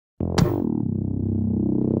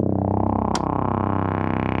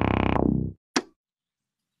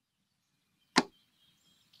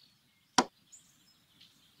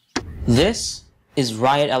This is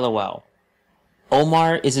Riot LOL.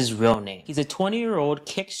 Omar is his real name. He's a 20-year-old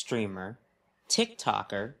Kick streamer,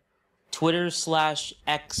 TikToker,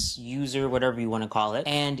 Twitter/X user, whatever you want to call it.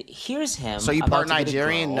 And here's him. So you part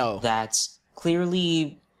Nigerian? No. That's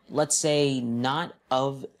clearly, let's say, not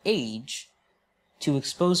of age to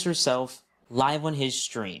expose herself live on his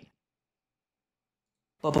stream.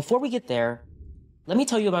 But before we get there, let me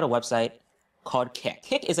tell you about a website called Kick.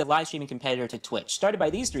 Kick is a live streaming competitor to Twitch, started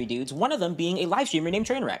by these three dudes, one of them being a live streamer named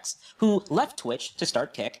Trainwrecks, who left Twitch to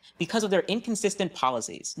start Kick because of their inconsistent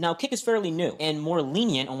policies. Now, Kick is fairly new and more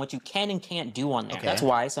lenient on what you can and can't do on there. Okay. That's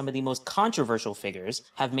why some of the most controversial figures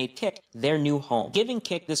have made Kick their new home, giving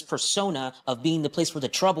Kick this persona of being the place for the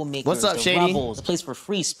troublemakers, What's up, the Shady? rebels, the place for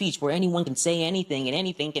free speech where anyone can say anything and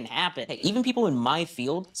anything can happen. Hey, even people in my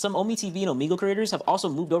field, some OmiTV and Omegle creators have also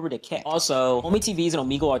moved over to Kick. Also, OmiTV is an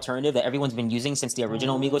Omegle alternative that everyone's been using since the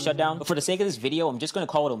original Omegle shut down. But for the sake of this video, I'm just going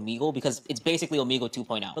to call it Omegle because it's basically Omegle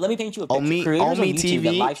 2.0. But let me paint you a picture. Creators on YouTube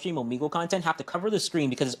that live stream Omegle content have to cover the screen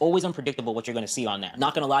because it's always unpredictable what you're going to see on there.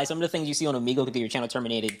 Not going to lie, some of the things you see on Omegle could get your channel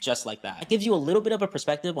terminated just like that. It gives you a little bit of a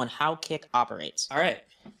perspective on how Kick operates. All right,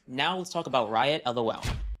 now let's talk about Riot LOL.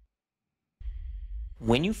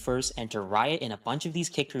 When you first enter Riot in a bunch of these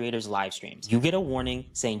Kick creators' live streams, you get a warning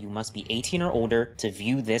saying you must be 18 or older to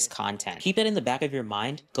view this content. Keep that in the back of your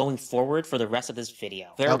mind going forward for the rest of this video.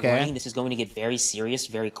 Fair warning, this is going to get very serious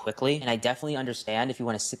very quickly, and I definitely understand if you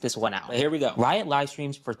want to sit this one out. But here we go. Riot live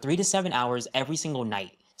streams for 3 to 7 hours every single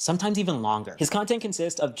night, sometimes even longer. His content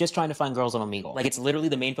consists of just trying to find girls on Omegle. Like, it's literally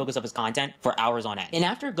the main focus of his content for hours on end. And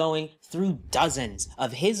after going through dozens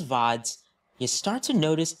of his VODs, you start to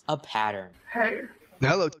notice a pattern. Hey.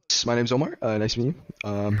 Hello, my name's Omar. Nice to meet you.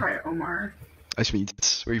 Hi, Omar. Nice to meet you.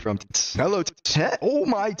 Where are you from? Hello. Oh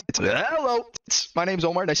my. Hello. My name's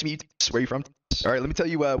Omar. Nice to meet you. Where are you from? All right, let me tell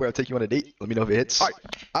you where I'll take you on a date. Let me know if it hits. All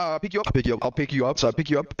right. I'll pick you up. I'll pick you up. So I'll pick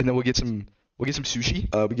you up, and then we'll get some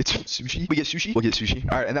sushi. We get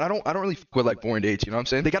sushi. All right, and then I don't really fuck with like boring dates. You know what I'm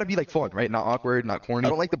saying? They gotta be like fun, right? Not awkward, not corny. I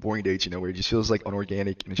don't like the boring dates, you know, where it just feels like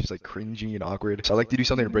unorganic and it's just like cringy and awkward. So I like to do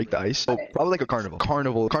something to break the ice. So probably like a carnival.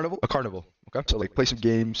 A carnival. Okay. So like play some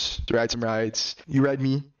games, ride some rides. You ride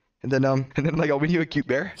me. And then like I'll win you a cute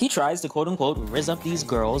bear. He tries to quote unquote rizz up these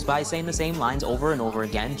girls by saying the same lines over and over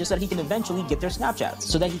again just so that he can eventually get their Snapchats.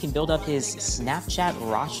 So that he can build up his Snapchat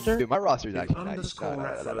roster. Dude, my roster is actually nice.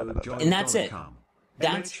 And that's it.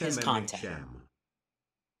 That's his content.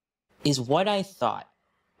 Is what I thought.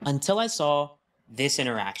 Until I saw this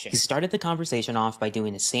interaction. He started the conversation off by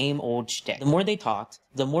doing the same old shtick. The more they talked,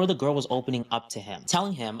 the more the girl was opening up to him,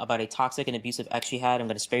 telling him about a toxic and abusive ex she had. I'm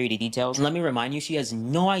going to spare you the details. And let me remind you, she has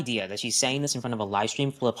no idea that she's saying this in front of a live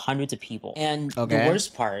stream full of hundreds of people. And the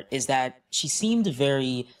worst part is that she seemed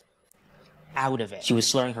very out of it. She was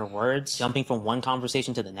slurring her words, jumping from one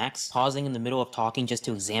conversation to the next, pausing in the middle of talking just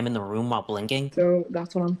to examine the room while blinking. So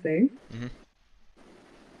that's what I'm saying? Mm-hmm.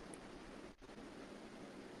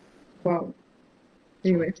 Wow.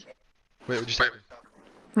 Anyway. Wait, what'd you say?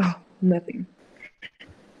 Oh, nothing.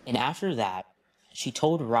 And after that, she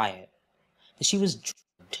told Riot that she was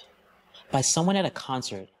drugged by someone at a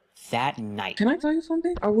concert that night. Can I tell you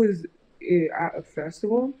something? I was at a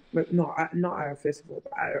festival, but no, not at a festival,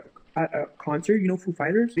 but at a concert. You know, Foo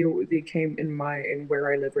Fighters. They came in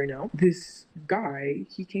where I live right now. This guy,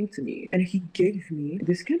 he came to me and he gave me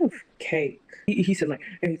this kind of cake. He said like,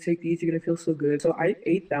 "Hey, take these. You're gonna feel so good." So I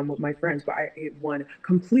ate them with my friends, but I ate one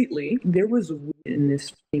completely. There was weed in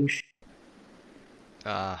this thing.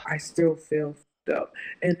 I still feel f***ed up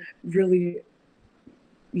and really,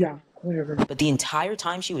 yeah. Whatever. But the entire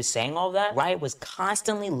time she was saying all that, Riot was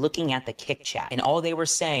constantly looking at the Kick chat. And all they were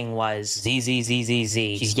saying was,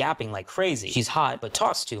 ZZZZZ. She's yapping like crazy. She's hot, but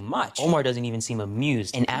talks too much. Omar doesn't even seem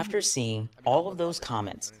amused. And after seeing all of those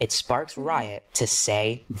comments, it sparks Riot to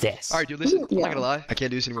say this. All right, dude, listen. I'm not gonna lie. I can't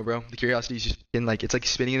do this anymore, bro. The curiosity is just it's like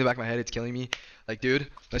spinning in the back of my head. It's killing me. Like, dude,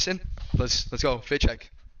 listen. Let's go. Fit check.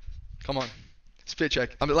 Come on. Spit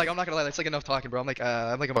check. I'm not gonna lie, that's like enough talking, bro. I'm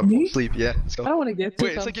about to sleep. Yeah, let's go. I don't want to get too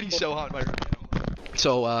Wait, it's like getting so hot in my room.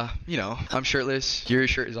 So, you know, I'm shirtless. Your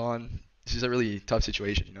shirt is on. This is a really tough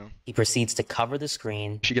situation, you know. He proceeds to cover the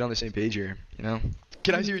screen. We should get on the same page here, you know.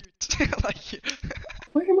 Can I see your like?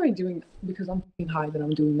 Why am I doing? Because I'm being high that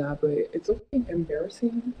I'm doing that, but it's okay.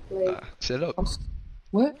 Embarrassing. Like. Set it up.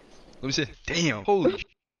 What? Let me see. Damn. Holy.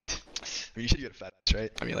 I mean, you said you got a fat ass,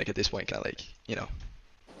 right? I mean, like at this point, can I like, you know?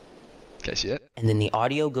 Can I see it? And then the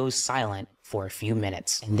audio goes silent for a few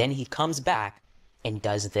minutes. And then he comes back and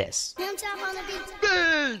does this.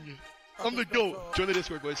 Bang! I'm the GOAT. Join the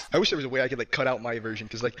Discord, boys. I wish there was a way I could like cut out my version,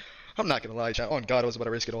 cause like I'm not gonna lie, chat. Oh God, I was about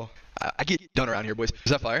to risk it all. I get done around here, boys.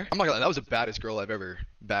 Is that fire? I'm not gonna lie, that was the baddest girl I've ever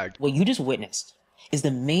bagged. What you just witnessed is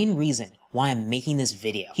the main reason why I'm making this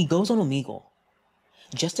video. He goes on Omegle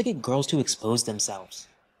just to get girls to expose themselves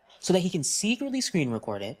so that he can secretly screen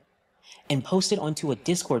record it and post it onto a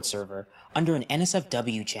Discord server under an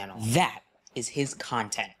NSFW channel. That is his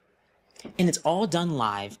content. And it's all done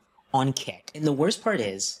live on Kick. And the worst part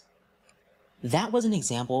is, that was an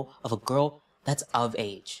example of a girl that's of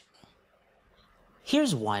age.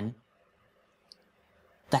 Here's one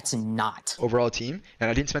that's not. Overall team, and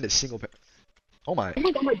I didn't spend a single Oh my. Oh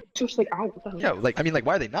my god, my just like out. What the hell? Yeah, like, I mean, like,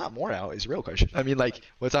 why are they not more out is a real question. I mean, like,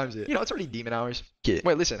 what time is it? You know, it's already demon hours. Kid.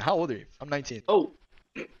 Wait, listen, how old are you? I'm 19. Oh,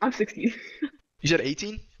 I'm 16. You said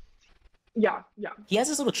 18? Yeah. He has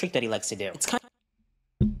this little trick that he likes to do. It's kind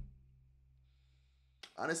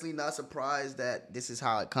Honestly, not surprised that this is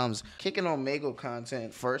how it comes. Kicking on Omegle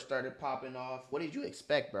content first started popping off. What did you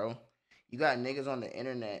expect, bro? You got niggas on the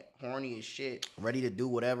internet, horny as shit, ready to do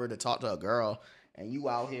whatever to talk to a girl, and you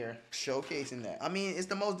out here showcasing that. I mean, it's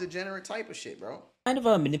the most degenerate type of shit, bro. Kind of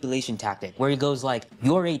a manipulation tactic where he goes like,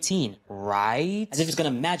 "You're 18, right?" As if it's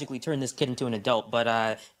gonna magically turn this kid into an adult.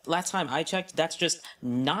 But last time I checked, that's just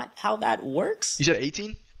not how that works. You said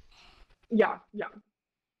 18? Yeah.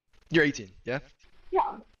 You're 18, yeah?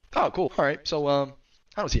 Yeah. Oh, cool. All right. So, I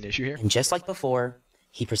don't see an issue here. And just like before,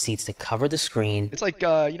 he proceeds to cover the screen. It's like,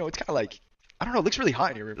 you know, it's kind of like, I don't know, it looks really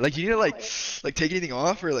hot in your room. Like, you need to, like take anything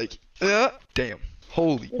off or, like, damn.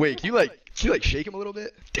 Holy. Wait, can you, like, shake him a little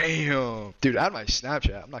bit? Damn. Dude, add my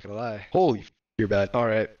Snapchat. I'm not gonna lie. Holy you're bad. All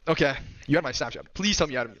right. Okay. You had my Snapchat. Please tell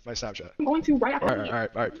me you had my Snapchat. I'm going to right after All right.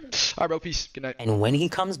 All right, bro. Peace. Good night. And when he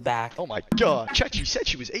comes back, Oh my God. Chat, you said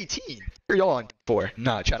she was 18. What are y'all on for?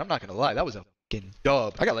 Nah, chat, I'm not gonna lie. That was a fucking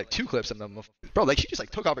dub. I got like 2 clips of them. Bro, like she just like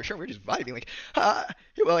took off her shirt. We were just vibing. Like, well,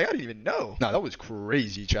 like I didn't even know. Nah, that was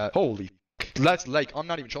crazy, chat. Holy. That's like, I'm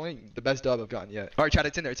not even trolling, the best dub I've gotten yet. All right, chat,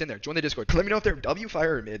 it's in there. Join the Discord. Let me know if they're W,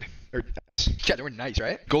 fire, or mid. Or chat, they were nice,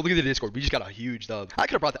 right? Go look at the Discord. We just got a huge dub. I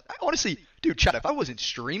could have brought that. Honestly, dude, chat, if I wasn't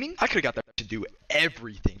streaming, I could have got that to do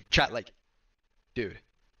everything. Chat, like, dude,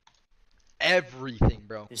 everything,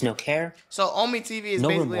 bro. there's no care. So Omi TV is No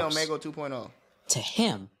basically remorse. Omegle 2.0. To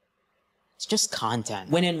him, it's just content.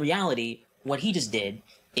 When in reality, what he just did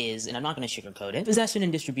is, and I'm not going to sugarcoat it, possession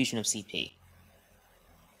and distribution of CP.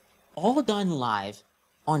 All done live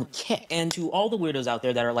on Kick. And to all the weirdos out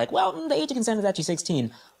there that are like, well, the age of consent is actually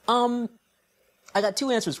 16. I got 2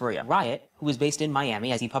 answers for you. Riot, who is based in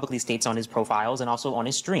Miami, as he publicly states on his profiles and also on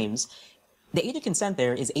his streams, the age of consent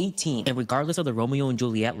there is 18. And regardless of the Romeo and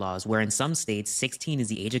Juliet laws, where in some states 16 is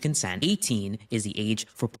the age of consent, 18 is the age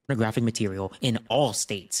for pornographic material in all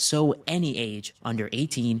states. So any age under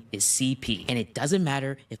 18 is CP. And it doesn't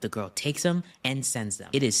matter if the girl takes them and sends them.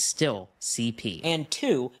 It is still CP. And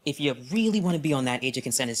 2, if you really want to be on that age of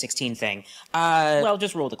consent is 16 thing, well,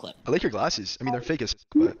 just roll the clip. I like your glasses. I mean, they're fake as,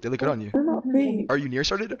 but they look good on you. They're not fake. Are you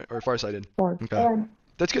nearsighted or farsighted? Far. Okay.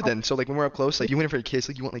 That's good then. So like when we're up close, like you went in for a kiss,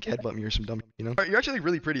 like you want like headbutt me or some dumb, you know? You're actually like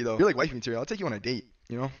really pretty though. You're like wifey material. I'll take you on a date,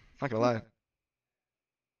 you know? Not gonna lie.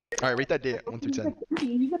 All right, rate that date 1 through 10.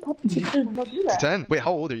 10? Wait,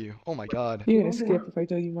 how old are you? Oh my God. You're gonna skip if I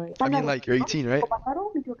tell you my. I mean like you're 18, right?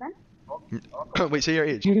 Wait, say your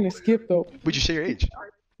age. You're gonna skip though. Would you say your age?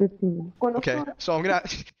 15. Okay, so I'm gonna.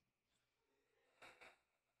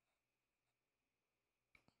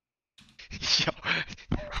 Yo.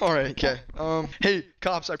 All right, okay. Hey,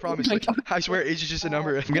 cops, I promise. Like, I swear, age is just a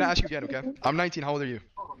number. I'm gonna ask you again, okay? I'm 19. How old are you?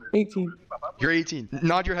 18. You're 18.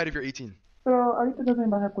 Nod your head if you're 18. All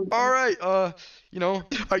right. You know. All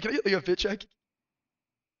right. Can I get like a fit check?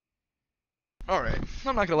 All right.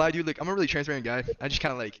 I'm not gonna lie, dude. Like, I'm a really transparent guy. I just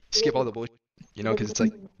kind of like skip all the bullshit, you know, because it's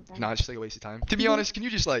like, nah, it's just like a waste of time. To be honest, can you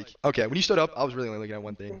just like, okay, when you stood up, I was really only looking at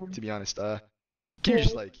one thing. To be honest, can you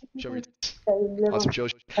just like show me on some chill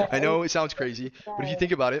shit? I know it sounds crazy, but if you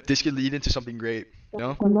think about it, this could lead into something great, you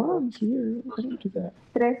know? My mom's here. I don't do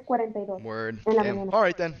that. Word. Damn. All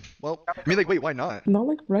right then. Well, I mean, like, wait, why not? Not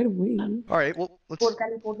like right away. All right. Well, let's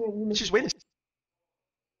just wait a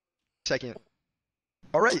second.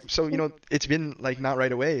 All right. So you know, it's been like not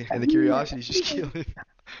right away, and the curiosity's just killing.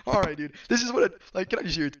 All right, dude. This is what it, like. Can I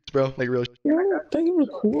just hear it, bro? Like real. Yeah, thank you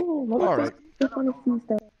for cool. All right.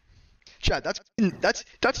 Chat, that's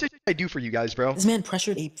the shit I do for you guys, bro. This man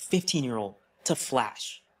pressured a 15-year-old to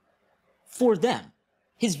flash. For them.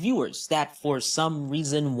 His viewers that for some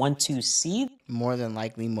reason want to see More than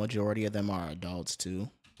likely, majority of them are adults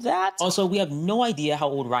too. that. Also, we have no idea how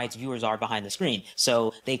old Riot's viewers are behind the screen.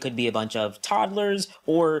 So they could be a bunch of toddlers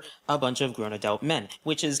or a bunch of grown adult men,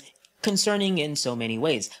 which is concerning in so many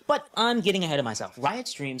ways. But I'm getting ahead of myself. Riot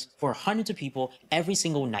streams for hundreds of people every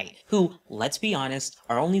single night who, let's be honest,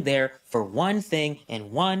 are only there for one thing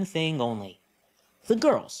and one thing only. The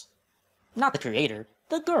girls. Not the creator,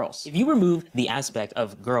 the girls. If you remove the aspect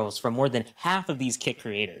of girls from more than half of these kick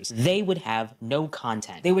creators, they would have no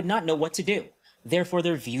content. They would not know what to do. Therefore,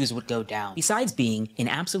 their views would go down. Besides being an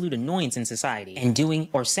absolute annoyance in society and doing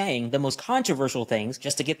or saying the most controversial things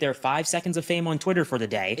just to get their 5 seconds of fame on Twitter for the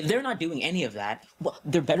day, if they're not doing any of that, well,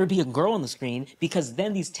 there better be a girl on the screen, because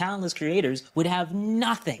then these talentless creators would have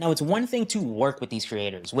nothing. Now, it's one thing to work with these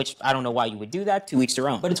creators, which I don't know why you would do that, to each their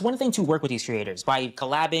own, but it's one thing to work with these creators by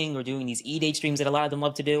collabing or doing these e-date streams that a lot of them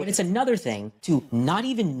love to do, but it's another thing to not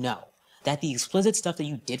even know that the explicit stuff that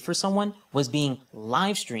you did for someone was being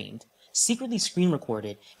live streamed, secretly screen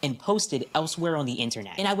recorded, and posted elsewhere on the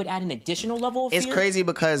internet. And I would add an additional level of fear. It's crazy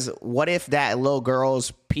because what if that little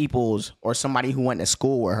girl's peoples or somebody who went to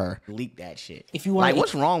school with her leaked that shit? If you like,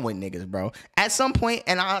 what's wrong with niggas, bro? At some point,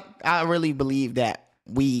 and I really believe that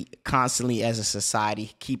we constantly as a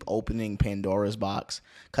society keep opening Pandora's box,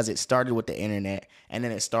 because it started with the internet, and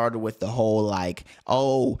then it started with the whole like,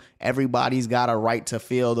 oh, everybody's got a right to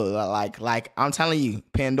feel the like I'm telling you,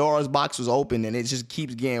 Pandora's box was open and it just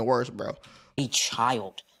keeps getting worse, bro. A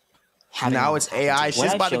child. Now it's AI.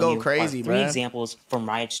 Shit's about to go crazy, bro. 3 examples from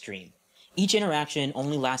Riot Stream. Each interaction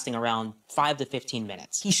only lasting around 5 to 15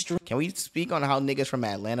 minutes. He Can we speak on how niggas from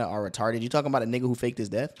Atlanta are retarded? You talking about a nigga who faked his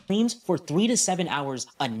death? Streams for 3 to 7 hours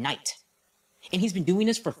a night. And he's been doing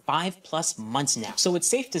this for 5+ months now. So it's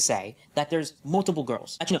safe to say that there's multiple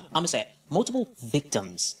girls. Actually, no, I'm gonna say it. Multiple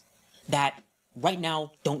victims that right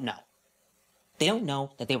now don't know. They don't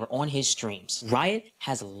know that they were on his streams. Riot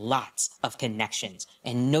has lots of connections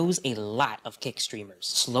and knows a lot of Kick streamers,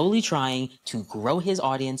 slowly trying to grow his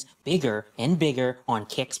audience bigger and bigger on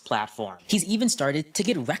Kick's platform. He's even started to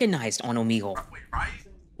get recognized on Omegle.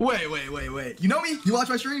 Wait. You know me? You watch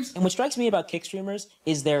my streams? And what strikes me about Kick streamers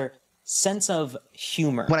is their sense of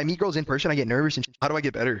humor. When I meet girls in person, I get nervous and how do I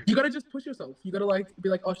get better? You gotta just push yourself. You gotta like be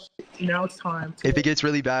like, oh shit, now it's time to... If it gets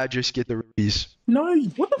really bad, just get the rubies. No,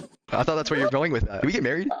 what the I thought that's where you're going with that. Can we get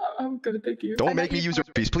married? I'm good, thank you. Don't make me use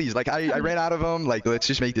rubies, please. Like, I ran out of them. Like, let's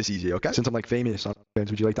just make this easy, okay? Since I'm like famous on fans,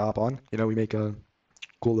 would you like to hop on? You know, we make a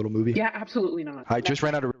cool little movie. Yeah, absolutely not. I just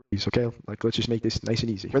ran out of rubies, okay? Like, let's just make this nice and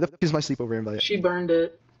easy. Where the f is my sleepover invite? She burned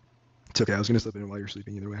it. It's okay, I was gonna slip in while you're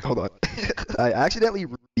sleeping either way. Hold on. I accidentally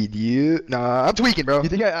read you. Nah, I'm tweaking, bro. You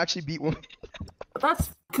think I actually beat women? That's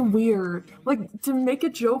fucking weird. Like, to make a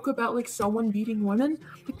joke about, like, someone beating women?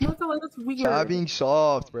 Like, not like that's weird. Stop being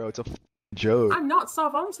soft, bro. It's a joke. I'm not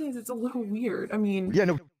soft. All I'm saying is it's a little weird. I mean... Yeah,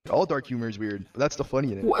 no, all dark humor is weird. But that's the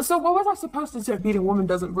funny in it. So what was I supposed to say? Beating a woman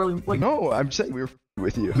doesn't really, like... No, I'm saying we were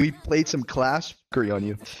with you. We played some class curry on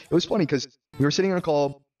you. It was funny because we were sitting on a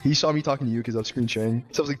call. He saw me talking to you because I was screen sharing.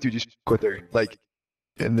 So I was like, dude, just quit there. Like,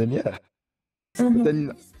 and then, yeah. But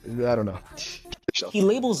then, I don't know. He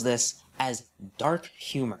labels this as dark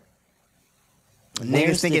humor.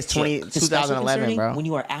 Niggas think it's 2011, bro. When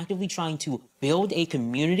you are actively trying to build a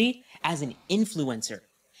community as an influencer.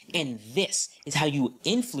 And this is how you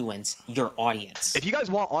influence your audience. If you guys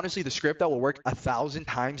want, honestly, the script that will work 1,000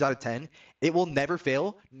 times out of 10, it will never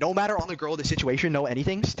fail. No matter on the girl, the situation, no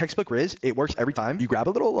anything. It's textbook Riz. It works every time. You grab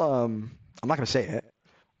a little, I'm not going to say it.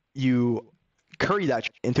 You curry that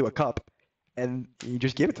into a cup and you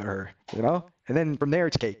just give it to her, you know? And then from there,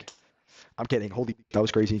 it's cake. I'm kidding. Holy, that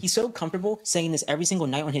was crazy. He's so comfortable saying this every single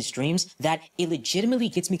night on his streams that it legitimately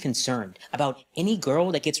gets me concerned about any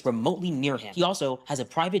girl that gets remotely near him. He also has a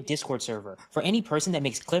private Discord server for any person that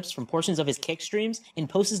makes clips from portions of his Kick streams and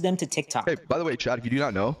posts them to TikTok. Hey, by the way, Chad, if you do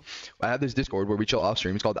not know, I have this Discord where we chill off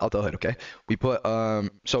stream. It's called Alto Hood, okay? We put,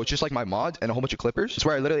 so it's just like my mods and a whole bunch of clippers. It's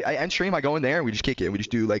where I end stream, I go in there and we just kick it. We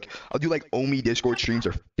just do like, I'll do like Omi Discord streams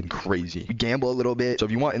are f***ing crazy. You gamble a little bit. So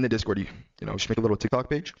if you want in the Discord, you know, just make a little TikTok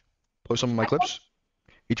page. Post some of my clips.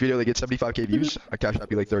 Each video they get 75k views. I cash out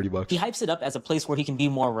you like $30. He hypes it up as a place where he can be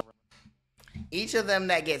more. Each of them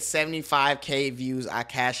that get 75k views, I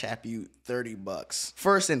cash app you $30.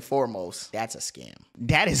 First and foremost, that's a scam.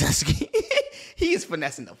 That is a scam. He is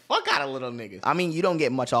finessing the fuck out of little niggas. I mean, you don't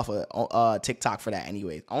get much off of TikTok for that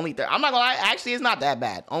anyways. Only 30. I'm not gonna lie. Actually, it's not that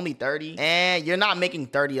bad. Only 30. And you're not making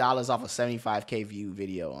 $30 off a 75k view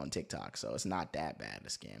video on TikTok. So it's not that bad, a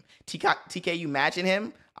scam. TK, you matching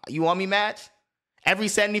him? You want me match? Every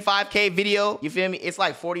 75k video, you feel me? It's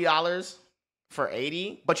like $40 for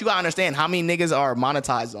 80. But you gotta understand how many niggas are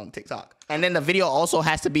monetized on TikTok. And then the video also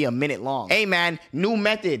has to be a minute long. Hey man, new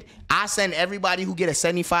method. I send everybody who get a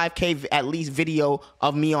 75k at least video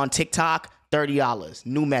of me on TikTok $30.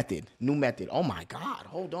 New method. Oh my God,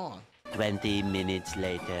 hold on. 20 minutes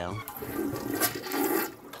later.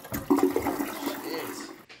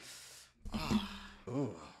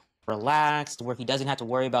 Relaxed, where he doesn't have to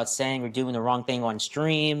worry about saying or doing the wrong thing on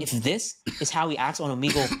stream. If this is how he acts on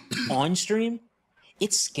Omegle on stream,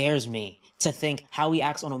 it scares me to think how he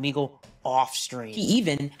acts on Omegle off stream. He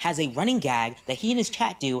even has a running gag that he and his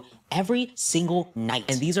chat do every single night.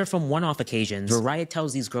 And these are from one-off occasions where Riot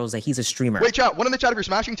tells these girls that he's a streamer. Wait, chat. One in the chat if you're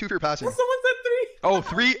smashing, two if you're passing. Someone said 3. Oh,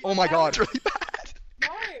 3? Oh my god, it's really bad.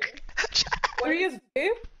 Why? 3 is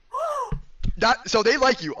babe? So they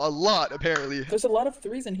like you a lot, apparently. There's a lot of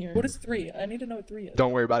 3s in here. What is 3? I need to know what 3 is.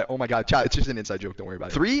 Don't worry about it. Oh my god, chat. It's just an inside joke. Don't worry about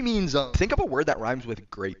it. 3 means, think of a word that rhymes with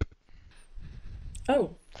grape.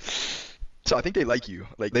 Oh. So I think they like you.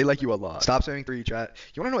 Like, they like you a lot. Stop saying 3, chat.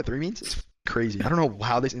 You wanna know what 3 means? It's crazy. I don't know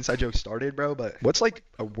how this inside joke started, bro, but what's like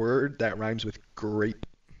a word that rhymes with grape?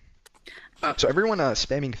 So everyone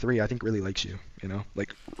spamming 3, I think really likes you, you know?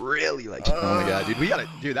 Like, really likes you. Oh my god, dude,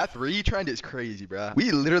 dude, that 3 trend is crazy, bro. We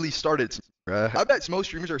literally started, bruh. I bet most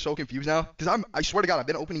streamers are so confused now, because I swear to god, I've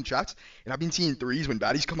been opening chats, and I've been seeing 3s when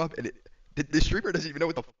baddies come up, and the streamer doesn't even know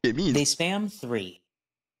what the f it means. They spam 3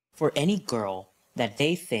 for any girl that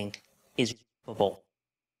they think is capable.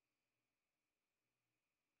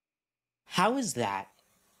 How is that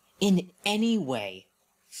in any way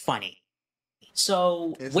funny?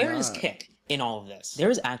 So where is Kick in all of this? There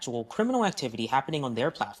is actual criminal activity happening on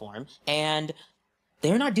their platform, and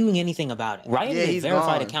they're not doing anything about it. Riot is a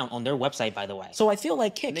verified account on their website, by the way. So I feel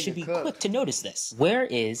like Kick should be quick to notice this. Where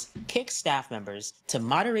is Kick staff members to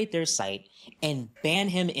moderate their site and ban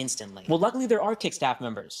him instantly? Well, luckily there are Kick staff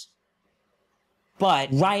members, but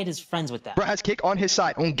Riot is friends with them. Bro has Kick on his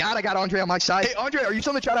side. Oh god, I got Andre on my side. Hey, Andre, are you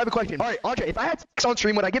still in the chat? I have a question. All right, Andre, if I had sex on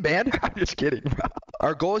stream, would I get banned? I'm just kidding, bro.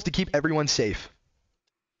 Our goal is to keep everyone safe.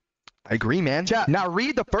 I agree, man. Chat, now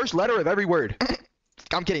read the first letter of every word.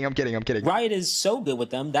 I'm kidding. Riot is so good with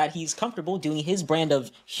them that he's comfortable doing his brand of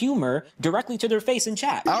humor directly to their face in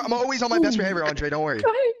chat. I'm always on my best behavior, Andre. Don't worry.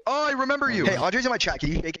 Oh, I remember you. Hey, Andre's in my chat. Can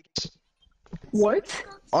you shake it? What?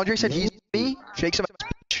 Andre said he's me. Shake some.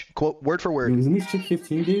 Quote word for word. Isn't she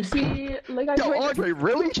 15, dude? See, like I Yo, Andre,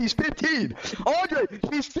 really? She's 15. Andre,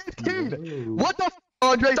 she's 15. What the f,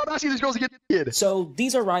 Andre? Stop asking these girls to get kid. So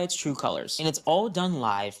these are Riot's true colors, and it's all done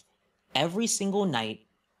live every single night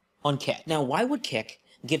on Kick. Now, why would Kick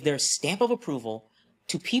give their stamp of approval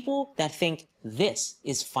to people that think this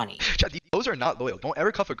is funny? Chat, those are not loyal. Don't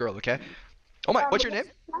ever cuff a girl, okay? Oh my, what's your name?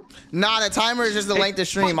 Nah, the timer is just the length of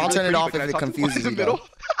stream. I'll turn it off if it confuses you, though.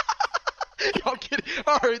 I'm kidding.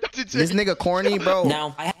 Alright, that's insane. This nigga corny, bro.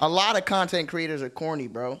 Now, a lot of content creators are corny,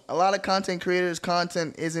 bro. A lot of content creators'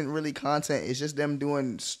 content isn't really content. It's just them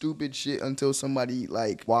doing stupid shit until somebody,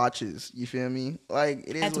 like, watches. You feel me? Like,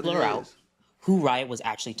 it is had to what blur it out is. who Riot was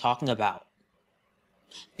actually talking about.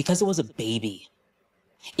 Because it was a baby.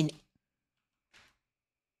 In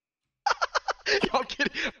I'm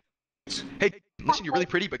kidding. Hey, listen, you're really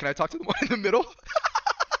pretty, but can I talk to the one in the middle?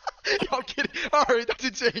 I'm kidding. Alright, that's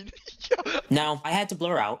insane. Now, I had to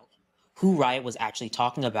blur out who Riot was actually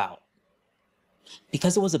talking about.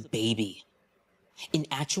 Because it was a baby. An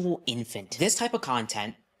actual infant. This type of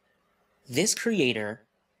content, this creator,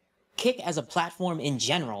 Kick as a platform in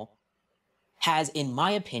general, has, in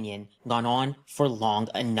my opinion, gone on for long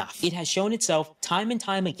enough. It has shown itself time and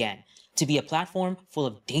time again to be a platform full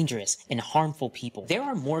of dangerous and harmful people. There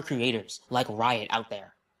are more creators like Riot out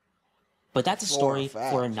there. But that's a story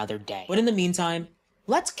for another day. But in the meantime,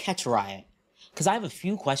 let's catch Riot, because I have a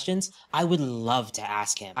few questions I would love to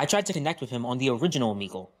ask him. I tried to connect with him on the original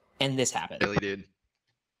Omegle, and this happened. Really, dude?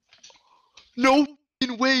 No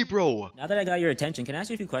way, bro. Now that I got your attention, can I ask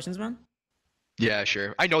you a few questions, man? Yeah,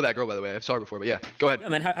 sure. I know that girl, by the way. I've saw her before, but yeah. Go ahead. Yeah,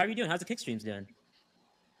 man, how are you doing? How's the kick streams doing?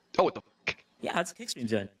 Oh, what the f***? Yeah, how's the kick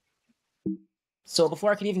streams doing? So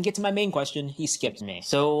before I could even get to my main question, he skipped me.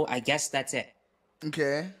 So I guess that's it.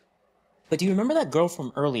 Okay. But do you remember that girl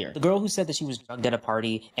from earlier? The girl who said that she was drugged at a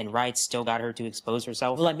party and Riot still got her to expose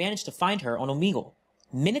herself? Well, I managed to find her on Omegle,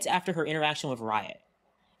 minutes after her interaction with Riot.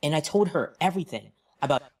 And I told her everything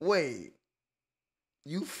about— Wait.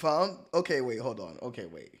 You found... Okay, wait, hold on. Okay,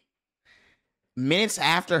 wait. Minutes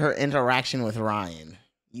after her interaction with Ryan,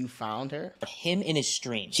 you found her? him in his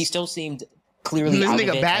stream. She still seemed clearly This out nigga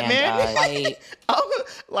of it, Batman? and, I'm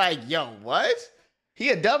like, yo, what? He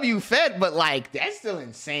a W Fed, but like, that's still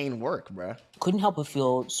insane work, bruh. couldn't help but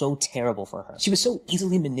feel so terrible for her. She was so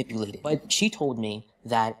easily manipulated. But she told me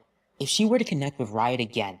that if she were to connect with Riot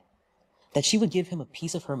again, that she would give him a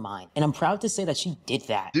piece of her mind. And I'm proud to say that she did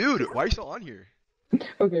that. Dude, why are you still on here?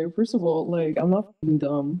 Okay, first of all, like, I'm not f***ing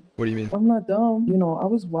dumb. What do you mean? I'm not dumb. You know, I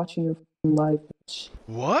was watching your f***ing live, bitch.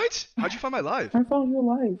 What? How'd you find my live? I found your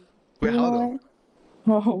live. Wait, how though?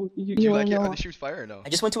 Oh, you Do you like wanna it? Are know? the shoes fire or no? I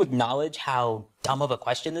just want to acknowledge how dumb of a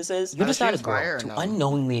question this is. You're Are just the not a shoes girl fire or to no?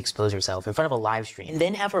 unknowingly expose herself in front of a live stream and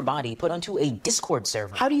then have her body put onto a Discord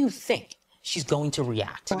server. How do you think she's going to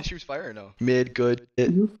react? Are the shoes fire or no? Mid, good,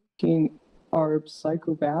 You fucking are a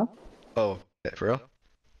psychopath. Oh, yeah, for real?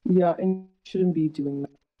 Yeah, and you shouldn't be doing that.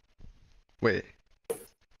 Wait.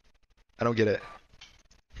 I don't get it.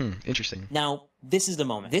 Interesting. Now, this is the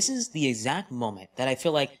moment. This is the exact moment that I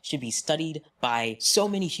feel like should be studied by so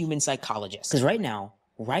many human psychologists. Because right now,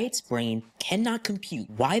 Riot's brain cannot compute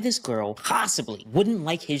why this girl possibly wouldn't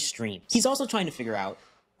like his streams. He's also trying to figure out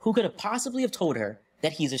who could have possibly have told her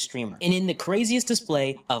that he's a streamer. And in the craziest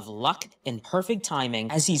display of luck and perfect timing,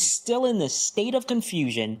 as he's still in the state of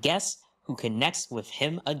confusion, guess who connects with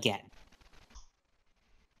him again?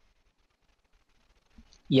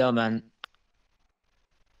 Yo, man.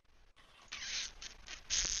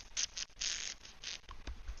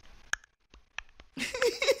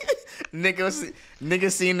 Nigga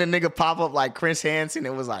seen the nigga pop up like Chris Hansen.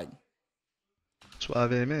 It was like,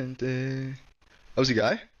 Suavemente. That was a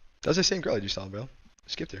guy? That was the same girl I just saw, bro.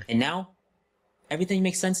 Skipped her. And now, everything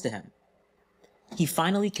makes sense to him. He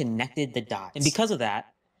finally connected the dots. And because of that,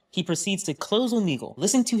 he proceeds to close Omegle,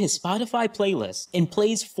 listen to his Spotify playlist, and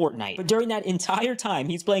plays Fortnite. But during that entire time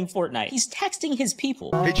he's playing Fortnite, he's texting his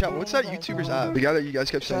people. Hey, chat, what's that YouTuber's app? The guy that you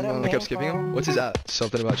guys kept saying, I kept skipping him? What's his app?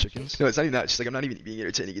 Something about chickens? No, it's not even that. It's just like, I'm not even being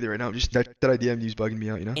entertaining either right now. Just that idea of you's bugging me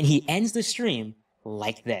out, you know? And he ends the stream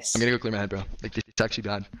like this. I'm gonna go clear my head, bro. Like, it's actually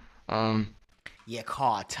bad. yeah,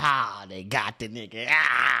 Cartel, they got the nigga.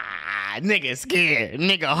 Nigga scared.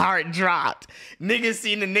 Nigga heart dropped. Nigga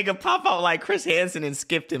seen the nigga pop out like Chris Hansen and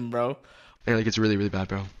skipped him, bro. Yeah, like, it's really, really bad,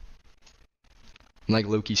 bro. I'm, like,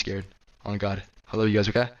 low-key scared. Oh, God. I love you guys,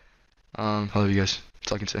 okay? I love you guys.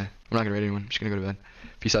 That's all I can say. I'm not gonna raid anyone. I'm just gonna go to bed.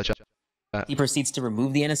 Peace out, chat. He proceeds to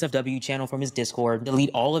remove the NSFW channel from his Discord, delete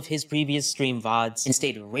all of his previous stream VODs, and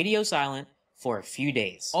stayed radio silent for a few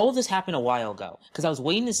days. All of this happened a while ago, because I was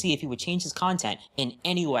waiting to see if he would change his content in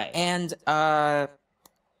any way. And,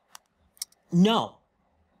 no.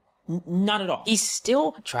 Not at all. He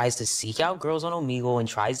still tries to seek out girls on Omegle and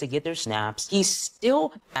tries to get their snaps. He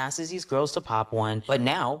still asks these girls to pop one, but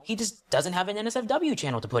now he just doesn't have an NSFW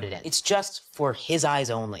channel to put it in. It's just for his eyes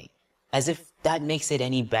only. As if that makes it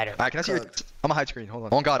any better. Alright, can I see your... I'm a hide screen, hold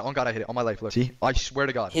on. On God, I hit it. On my life, look. See? I swear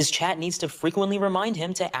to God. His chat needs to frequently remind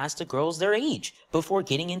him to ask the girls their age before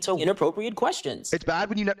getting into inappropriate questions. It's bad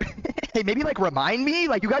when you never... Hey, maybe, like, remind me?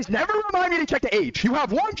 Like, you guys never remind me to check the age. You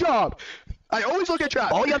have one job. I always look at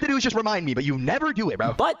chat. All you have to do is just remind me, but you never do it,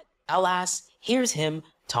 bro. But, alas, here's him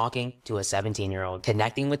talking to a 17-year-old,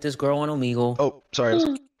 connecting with this girl on Omegle. Oh,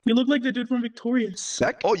 sorry. You look like the dude from Victorious.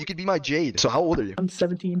 Oh, you could be my Jade. So how old are you? I'm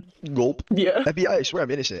 17. Gulp. Yeah. FBI, I swear I'm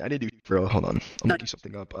innocent. I didn't do... Bro, hold on. I'm looking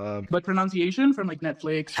something up. But pronunciation from like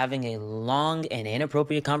Netflix. Having a long and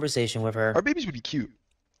inappropriate conversation with her. Our babies would be cute.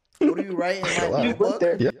 What are you writing in that book?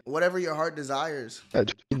 Yeah. Whatever your heart desires.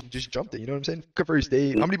 Just jumped it, you know what I'm saying? Fuck a first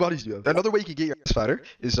date. How many bodies do you have? Another way you can get your ass fatter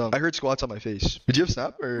is, I heard squats on my face. Did you have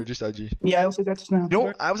Snap or just IG? Yeah, I also got Snap. You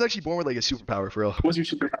know, I was actually born with, like, a superpower, for real. What's your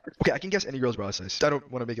superpower? Okay, I can guess any girl's bra size. I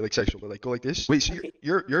don't want to make it, like, sexual, but, like, go like this. Wait, so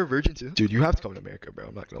you're a virgin, too? Dude, you have to come to America, bro.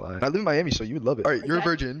 I'm not gonna lie. I live in Miami, so you would love it. All right, you're a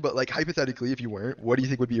virgin, but, like, hypothetically, if you weren't, what do you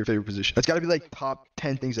think would be your favorite position? That's gotta be, like, top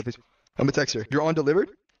 10 things that this... I'm gonna text her. You're on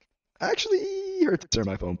delivered? Actually, her tits are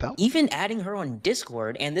my phone, pal. Even adding her on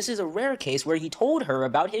Discord, and this is a rare case where he told her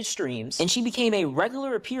about his streams, and she became a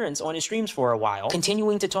regular appearance on his streams for a while,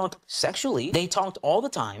 continuing to talk sexually. They talked all the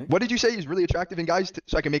time. What did you say is really attractive in guys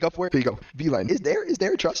so I can make up for it? Here you go. V-line. Is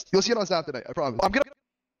there trust? You'll see it on Snap tonight, I promise. I'm gonna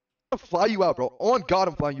fly you out, bro. On God,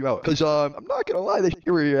 I'm flying you out. Because, I'm not gonna lie, the shit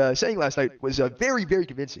you were saying last night was very, very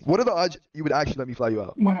convincing. What are the odds you would actually let me fly you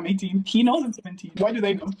out? When I'm 18. He knows I'm 17. Why do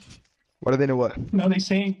they know? Why do they know what? No, they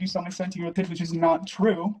say you sound like 17-year-old kid, which is not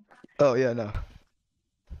true. Oh, yeah, no.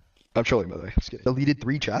 I'm trolling, by the way. Just kidding. Deleted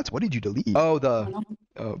 3 chats? What did you delete? Oh,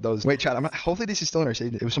 that was... Wait, chat, hopefully this is still in our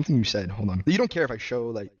save. It was something you said. Hold on. You don't care if I show,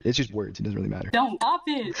 like... It's just words. It doesn't really matter. Don't stop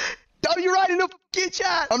it. Oh, you're right in the fucking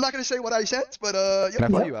chat! I'm not gonna say what I sent, but, yeah. Can I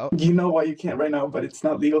fly you out? You know why you can't right now, but it's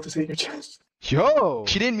not legal to say your chest. Yo!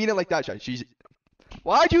 She didn't mean it like that, chat. She's...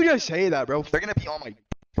 Why'd you just say that, bro? They're gonna be on my...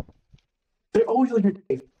 They're always like your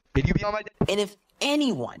day. Did you be on my... And if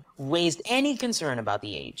anyone raised any concern about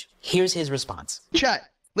the age, here's his response. Chat,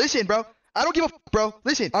 listen, bro. I don't give a bro.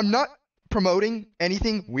 Listen, I'm not promoting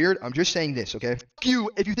anything weird. I'm just saying this, okay? F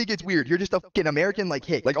you if you think it's weird. You're just a fucking American, like,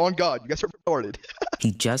 hey, like, on God. You guys are retarded.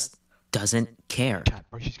 He just doesn't care. Chat,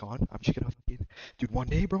 bro, she's gone. I'm just gonna fucking... Dude, one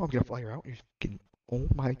day, bro, I'm gonna fly her out and just fucking Oh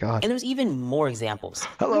my god. And there's even more examples.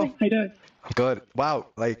 Hello. Hi, Dad. I'm good. Wow.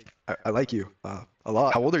 Like, I like you a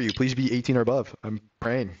lot. How old are you? Please be 18 or above. I'm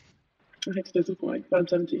praying. I hate to disappoint, but I'm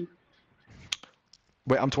 17.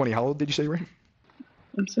 Wait, I'm 20. How old did you say you were?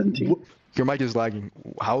 I'm 17. Your mic is lagging.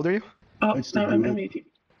 How old are you? Oh, I'm 18.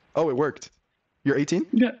 Oh, it worked. You're 18?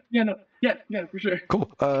 Yeah, for sure. Cool.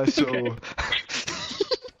 So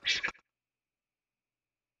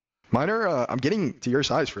mine are, I'm getting to your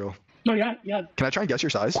size for real. No, yeah. Can I try and guess your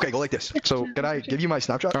size? Okay, go like this. So can I give you my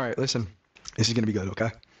Snapchat? All right, listen. This is gonna be good, okay?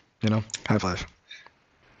 You know, high five.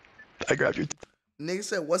 I grabbed your. Nigga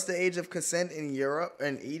said, "What's the age of consent in Europe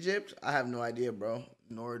and Egypt?" I have no idea, bro.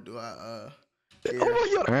 Nor do I. Care. Oh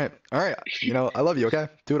my god. All right. You know, I love you, okay?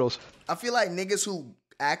 Toodles. I feel like niggas who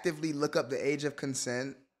actively look up the age of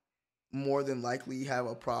consent more than likely have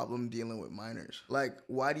a problem dealing with minors. Like,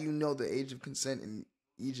 why do you know the age of consent in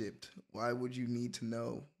Egypt? Why would you need to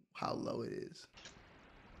know how low it is?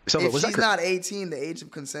 So if was she's that not 18, the age of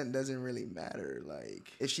consent doesn't really matter.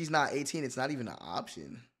 Like, if she's not 18, it's not even an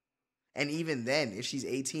option. And even then, if she's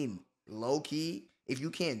 18, low key, if you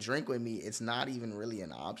can't drink with me, it's not even really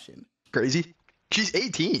an option. crazy? She's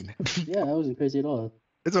 18. Yeah, that wasn't crazy at all.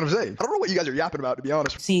 That's what I'm saying. I don't know what you guys are yapping about, to be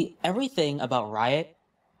honest. See, everything about Riot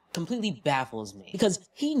completely baffles me because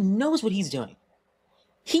he knows what he's doing.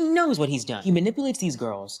 He knows what he's done. He manipulates these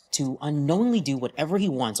girls to unknowingly do whatever he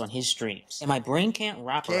wants on his streams. And my brain can't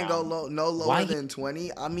wrap around. Can't go low, no lower why than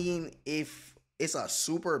 20. I mean, if it's a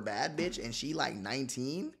super bad bitch and she like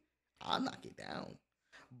 19, I'll knock it down.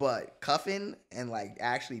 But cuffing and like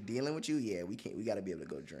actually dealing with you, yeah, we gotta be able to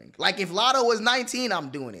go drink. Like if Lotto was 19, I'm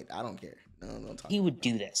doing it. I don't care. No talk. he would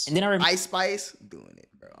do this. And then I remember Ice Spice, doing it,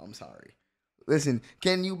 bro. I'm sorry. Listen,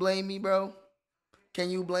 can you blame me, bro? Can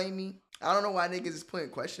you blame me? I don't know why niggas is putting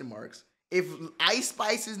question marks. If Ice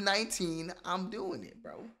Spice is 19, I'm doing it,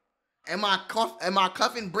 bro. Am I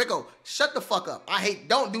cuffing Bricko? Shut the fuck up.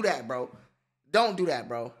 Don't do that, bro. Don't do that,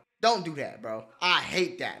 bro. Don't do that, bro. I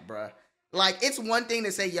hate that, bro. Like, it's one thing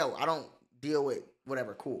to say, yo, I don't deal with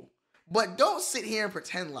whatever, cool. But don't sit here and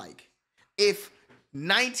pretend like if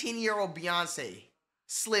 19-year-old Beyonce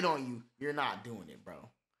slid on you, you're not doing it, bro.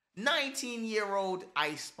 19-year-old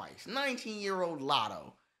Ice Spice, 19-year-old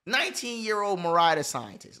Lotto, 19-year-old Mariah the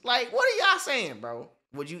Scientist. Like, what are y'all saying, bro?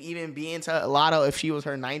 Would you even be into Lotto if she was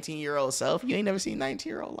her 19-year-old self? You ain't never seen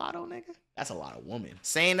 19-year-old Lotto, nigga? That's a lot of woman.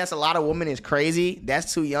 Saying that's a lot of woman is crazy.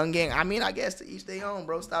 That's too young, gang. I mean, I guess to each their own,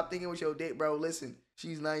 bro. Stop thinking with your dick, bro. Listen,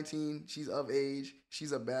 she's 19. She's of age.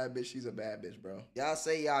 She's a bad bitch. She's a bad bitch, bro. Y'all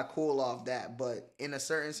say y'all cool off that, but in a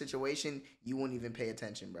certain situation, you wouldn't even pay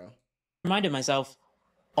attention, bro. reminded myself,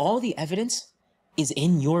 all the evidence is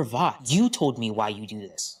in your VOD. You told me why you do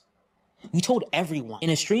this. You told everyone in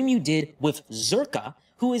a stream you did with Zerka,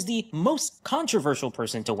 who is the most controversial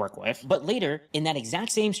person to work with. But later, in that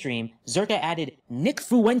exact same stream, Zerka added Nick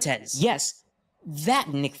Fuentes. Yes,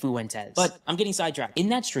 that Nick Fuentes. But I'm getting sidetracked. In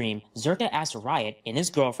that stream, Zerka asked Riot and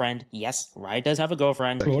his girlfriend, yes, Riot does have a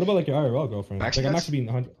girlfriend. Bro, what about like your IRL girlfriend? Actually, like I'm that's- actually being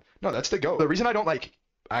 100. No, that's the go. The reason I don't like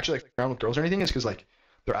actually like around with girls or anything is because like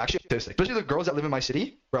they're actually autistic. Especially the girls that live in my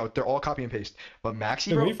city, bro. They're all copy and paste. But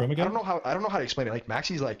Maxie, Wait, bro, where you from again? I don't know how to explain it. Like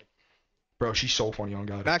Maxie's like, bro, she's so funny on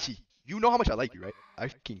God. Maxie, you know how much I like you, right? I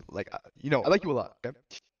fucking like, you know, I like you a lot. Okay.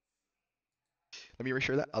 Let me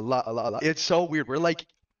reassure that a lot. It's so weird. We're like,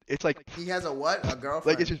 it's like, He has a what? A girlfriend?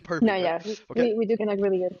 like it's just perfect. No, right? yeah, Okay. we do connect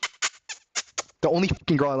really good. The only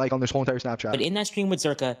fucking girl I like on this whole entire Snapchat. But in that stream with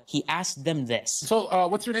Zerka, he asked them this. So,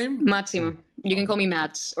 what's your name? Maxim. You can call me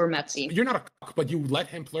Mats or Matsy. You're not a cock, but you let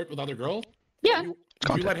him flirt with other girls? Yeah. Do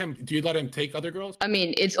you let him take other girls? I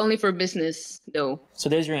mean, it's only for business, though. So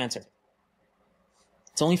there's your answer.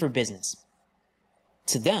 It's only for business.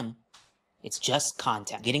 To them, it's just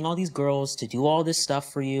content. Getting all these girls to do all this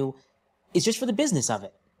stuff for you is just for the business of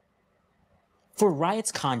it. For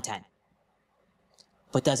Riot's content.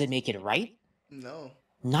 But does it make it right? No.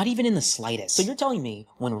 Not even in the slightest. So you're telling me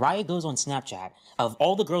when Riot goes on Snapchat of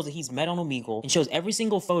all the girls that he's met on Omegle and shows every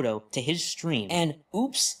single photo to his stream, and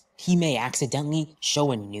oops, he may accidentally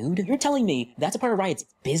show a nude? You're telling me that's a part of Riot's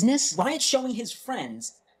business? Riot's showing his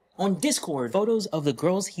friends on Discord photos of the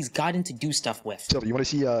girls he's gotten to do stuff with. So you want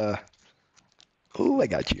to see? Oh, I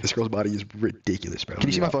got you. This girl's body is ridiculous, bro. Can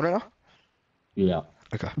you see my phone right now? Yeah.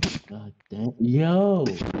 Okay. God damn. Yo.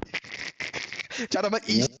 Shout out my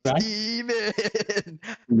East right? Demon.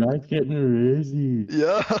 Not getting crazy.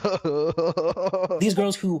 Yo. These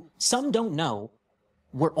girls who some don't know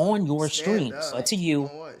were on your Stand streams. up. But to you,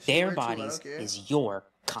 On what? She their wear too, I bodies don't care. is your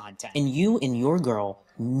content. And you and your girl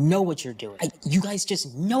know what you're doing. You guys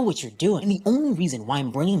just know what you're doing. And the only reason why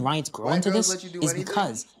I'm bringing Riot's girl White into girls this let you do is anything?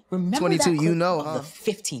 because Remember 22, that you clip know, of huh? the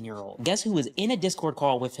 15-year-old. Guess who was in a Discord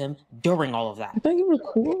call with him during all of that? I thought you were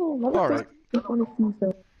cool. All right.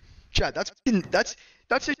 Stuff. Chat, that's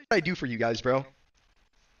the shit I do for you guys, bro.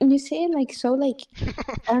 You say it like so, like,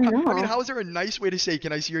 I don't know. I mean, how is there a nice way to say,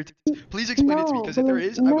 can I see your tits? Please explain it to me, because if there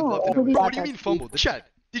is, I would love to know. What do you mean fumbled? Chat,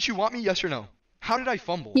 did you want me, yes or no? How did I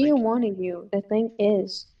fumble? He wanted you. The thing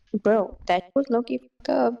is, bro, that was Loki fucked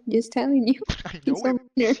up. Just telling you. I know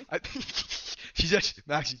it. She's actually,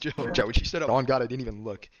 Maxie, Joe. Chat, when she stood up, on God, I didn't even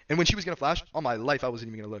look. And when she was gonna flash, on my life, I wasn't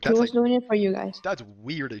even gonna look. He That's was like, doing it for you guys. that's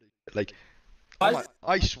weird. Like,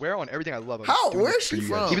 I swear on everything I love. Where is she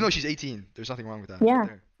from? Even though she's 18, there's nothing wrong with that. Yeah,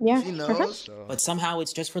 yeah. She knows. So. But somehow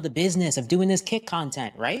it's just for the business of doing this kick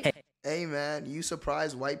content, right? Hey man, you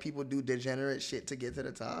surprised white people do degenerate shit to get to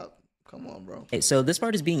the top? Come on, bro. So this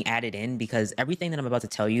part is being added in because everything that I'm about to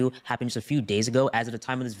tell you happened just a few days ago as of the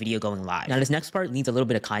time of this video going live. Now this next part needs a little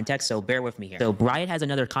bit of context, so bear with me here. So Riot has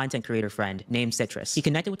another content creator friend named Citrus. He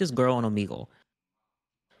connected with this girl on Omegle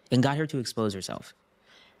and got her to expose herself.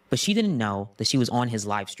 But she didn't know that she was on his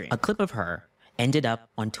live stream. A clip of her ended up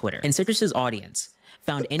on Twitter, and Citrus's audience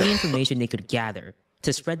found any information they could gather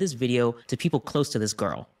to spread this video to people close to this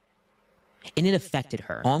girl. And it affected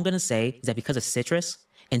her. All I'm gonna say is that because of Citrus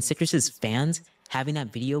and Citrus's fans having that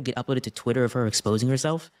video get uploaded to Twitter of her exposing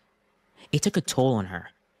herself, it took a toll on her.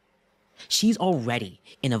 She's already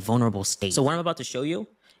in a vulnerable state. So what I'm about to show you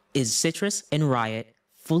is Citrus and Riot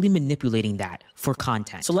fully manipulating that for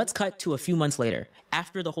content. So let's cut to a few months later.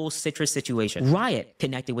 After the whole Citrus situation, Riot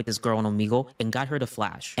connected with this girl on Omegle and got her to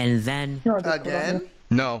flash. And then... Again?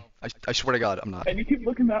 No, I swear to God, I'm not. And you keep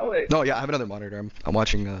looking that way. No, yeah, I have another monitor. I'm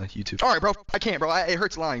watching YouTube. All right, bro. I can't, bro. It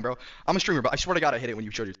hurts lying, bro. I'm a streamer, but I swear to God, I hit it when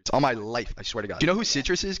you showed it. It's on my life. I swear to God. Do you know who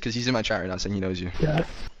Citrus is? Because he's in my chat right now saying he knows you. Yeah.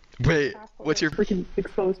 Wait, what's your... Freaking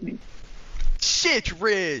exposed me.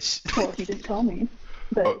 Citrus! Well, he did tell me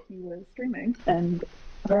that he was streaming, and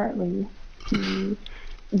apparently the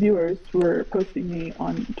viewers were posting me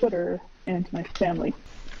on Twitter and to my family.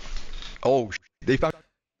 Oh, they found...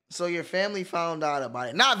 So your family found out about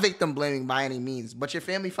it. Not victim blaming by any means, but your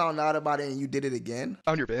family found out about it and you did it again?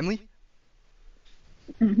 Found your family?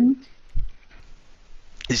 Mm-hmm.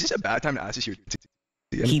 Is this a bad time to ask this here?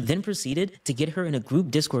 He then proceeded to get her in a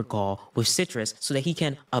group Discord call with Citrus so that he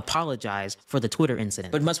can apologize for the Twitter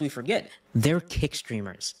incident. But must we forget, they're kick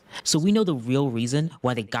streamers. So we know the real reason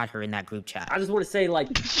why they got her in that group chat. I just want to say, like,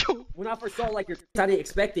 when I first saw, like, your I didn't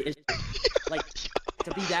expect it, like,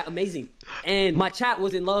 to be that amazing. And my chat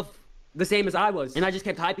was in love the same as I was. And I just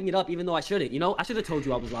kept hyping it up even though I shouldn't, you know? I should have told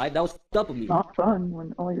you I was live. That was f***ed up of me. Not fun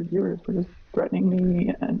when all your viewers were just threatening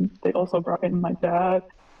me, and they also brought in my dad.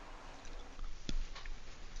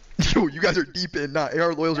 Yo, you guys are deep in. Nah,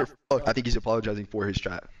 AR loyals are fucked. I think he's apologizing for his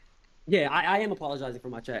chat. Yeah, I am apologizing for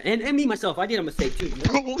my chat. And me, myself, I did a mistake too. You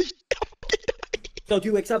know? Holy So do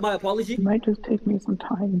you accept my apology? It might just take me some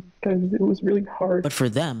time, because it was really hard. But for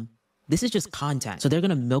them, this is just content. So they're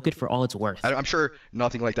gonna milk it for all it's worth. I'm sure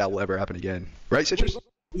nothing like that will ever happen again. Right, Citrus?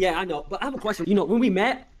 Yeah, I know. But I have a question. You know, when we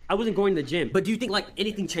met, I wasn't going to the gym. But do you think, like,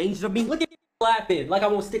 anything changed? I mean, look at me laughing. Like I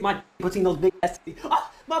won't stick my between those big ass.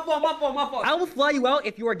 Ah, my fault. I will fly you out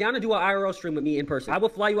if you are down to do an IRL stream with me in person. I will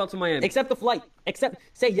fly you out to Miami. Accept the flight.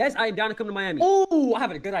 Say yes, I am down to come to Miami. Oh, I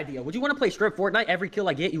have a good idea. Would you want to play strip Fortnite? Every kill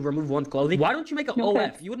I get, you remove one's clothing. Why don't you make an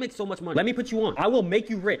OF? You would make so much money. Let me put you on. I will make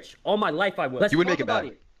you rich. All my life I will. You would make it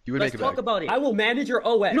back. You would Let's make it back. talk about it. I will manage your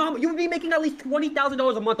OS. You know, you would be making at least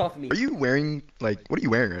 $20,000 a month off of me. Are you wearing, like, what are you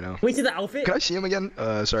wearing right now? Can we see the outfit? Can I see him again?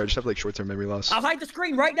 Sorry, I just have, like, short-term memory loss. I'll hide the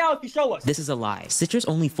screen right now if you show us. This is a lie. Citrus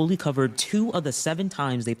only fully covered 2 of the 7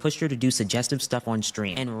 times they pushed her to do suggestive stuff on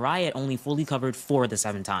stream. And Riot only fully covered 4 of the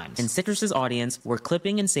 7 times. And Citrus's audience were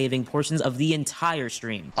clipping and saving portions of the entire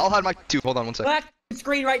stream. I'll hide my 2. Hold on one second. Black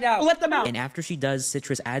screen right now. Let them out. And after she does,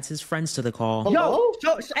 Citrus adds his friends to the call. Yo,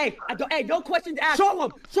 hey, no questions asked. Show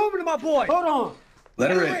him to my boy. Hold on.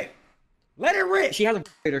 Let her in. Let it rip. She has a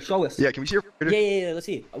creator. Show us. Yeah, can we see her? Yeah. Let's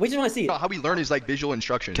see. We just want to see it. How we learn is like visual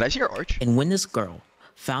instruction. Can I see her arch? And when this girl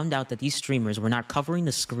found out that these streamers were not covering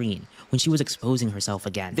the screen when she was exposing herself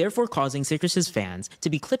again, therefore causing Citrus's fans to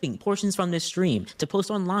be clipping portions from this stream to post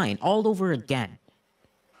online all over again,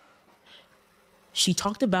 she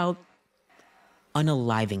talked about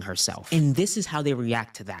unaliving herself. And this is how they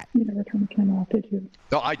react to that. You never turned the camera off, did you?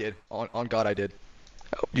 No, I did. On God, I did.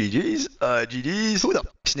 Oh, GG's. GG's. Who the f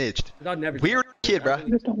snitched? Weird kid, bro. I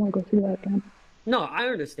just don't want to go through that again. No, I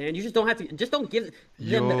understand. You just don't have to. Just don't give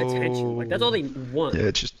them the attention. Like that's all they want. Yeah,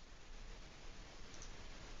 it's just.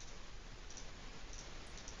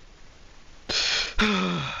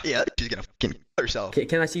 Yeah, she's gonna fucking kill herself.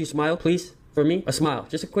 Can I see you smile, please? For me, a smile,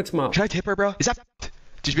 just a quick smile. Can I tip her, bro? Is that?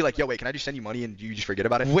 Just be like, yo, wait, can I just send you money and you just forget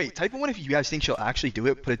about it? Wait, type of one if you guys think she'll actually do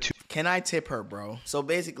it, put a 2. Can I tip her, bro? So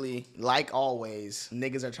basically, like always,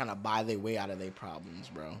 niggas are trying to buy their way out of their problems,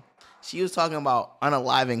 bro. She was talking about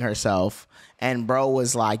unaliving herself, and bro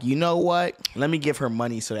was like, you know what? Let me give her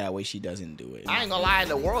money so that way she doesn't do it. I ain't gonna lie, in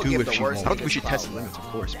the world give the worst. I don't think we should test the limits, of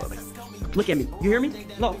course, but like. Look at me. You hear me?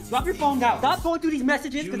 No, drop your phone down. Stop going through these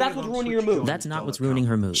messages because that's what's ruining your mood. That's not what's ruining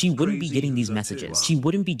her mood. She wouldn't be getting these messages. She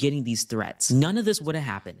wouldn't be getting these threats. None of this would have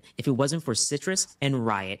happened if it wasn't for Citrus and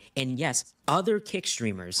Riot, and yes, other kick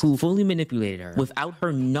streamers who fully manipulated her without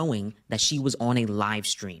her knowing that she was on a live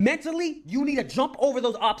stream. Mentally, you need to jump over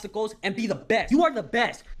those obstacles and be the best. You are the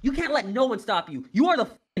best. You can't let no one stop you. You are the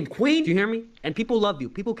f***ing queen. Do you hear me? And people love you.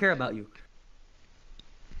 People care about you.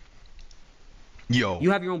 Yo.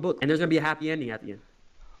 You have your own book, and there's gonna be a happy ending at the end.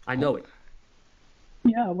 I know it.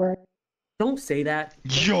 Yeah, we're. Don't say that.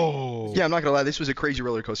 Yo. Yeah, I'm not gonna lie. This was a crazy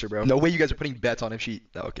roller coaster, bro. No way you guys are putting bets on if she.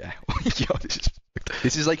 Okay. Yo,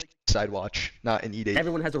 this is like side watch, not an E-date.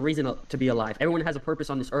 Everyone has a reason to be alive. Everyone has a purpose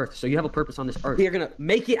on this earth. So you have a purpose on this earth. You're gonna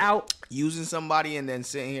make it out. Using somebody and then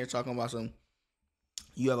sitting here talking about some.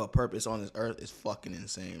 You have a purpose on this earth is fucking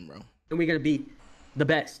insane, bro. And we're gonna be the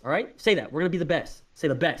best. All right. Say that. We're gonna be the best. Say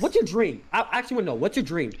the best. What's your dream? I actually want to know. What's your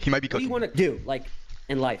dream? He might be cooking. What do you want to do, like,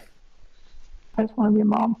 in life? I just want to be a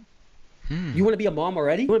mom. You want to be a mom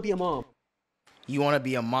already? You want to be a mom? You want to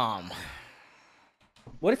be a mom?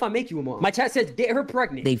 What if I make you a mom? My chat says get her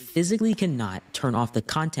pregnant. They physically cannot turn off the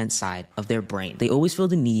content side of their brain. They always feel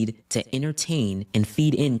the need to entertain and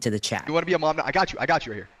feed into the chat. You want to be a mom? I got you. I got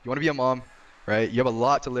you right here. You want to be a mom, right? You have a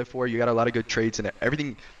lot to live for. You got a lot of good traits and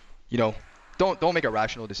everything. You know, don't make a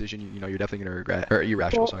rational decision. You know, you're definitely gonna regret or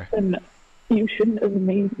irrational. Sorry. Then you shouldn't have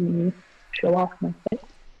made me show off my face.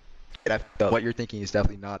 What you're thinking is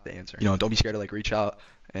definitely not the answer. You know, don't be scared to like reach out.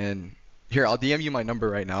 And here, I'll DM you my number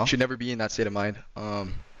right now. You should never be in that state of mind.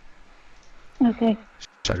 Okay.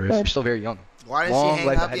 You're still very young. Why didn't she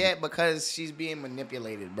hang up yet? Because she's being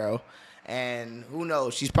manipulated, bro. And who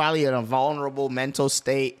knows? She's probably in a vulnerable mental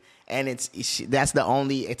state, and that's the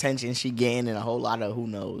only attention she getting, and a whole lot of who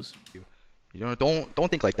knows. You know, don't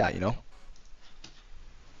think like that. You know.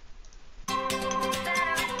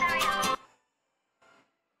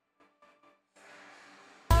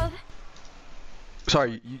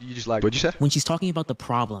 Sorry, you just lagged. What'd you say? When she's talking about the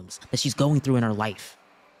problems that she's going through in her life,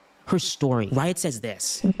 her story, Riot says this.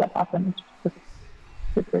 Since that happened,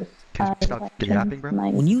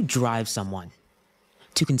 When you drive someone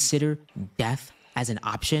to consider death as an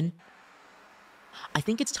option, I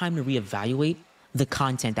think it's time to reevaluate the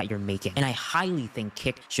content that you're making. And I highly think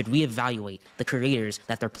Kick should reevaluate the creators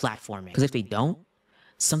that they're platforming. Because if they don't,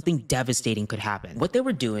 something devastating could happen. What they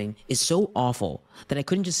were doing is so awful that I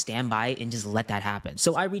couldn't just stand by and just let that happen.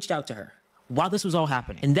 So I reached out to her while this was all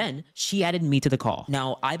happening. And then she added me to the call.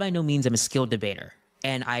 Now, I by no means am a skilled debater,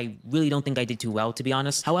 and I really don't think I did too well, to be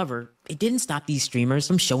honest. However, it didn't stop these streamers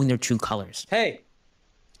from showing their true colors. Hey.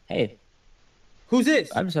 Hey. Who's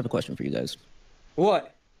this? I just have a question for you guys.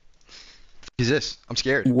 What? Who's this? I'm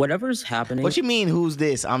scared. Whatever's happening. What you mean, who's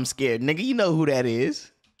this? I'm scared. Nigga, you know who that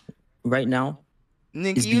is. Right now.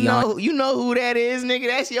 Nigga, you know who that is, nigga.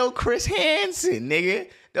 That's your Chris Hansen, nigga.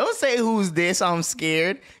 Don't say who's this, I'm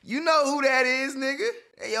scared. You know who that is, nigga.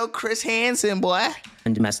 Hey, yo, Chris Hansen, boy.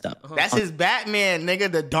 And messed up. That's his Batman, nigga.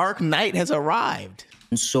 The Dark Knight has arrived.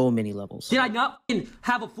 On so many levels. Did I not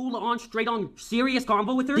have a full-on, straight-on, serious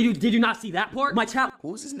convo with her? Did you not see that part? My chat.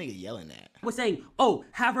 Who's this nigga yelling at? Was saying, oh,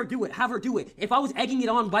 have her do it, have her do it. If I was egging it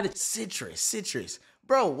on by the Citrus.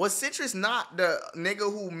 Bro, was Citrus not the nigga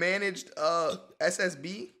who managed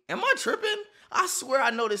SSB? Am I tripping? I swear I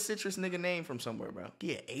know this Citrus nigga name from somewhere, bro.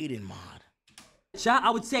 Yeah, Aiden mod. chat, I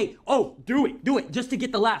would say, oh, do it, just to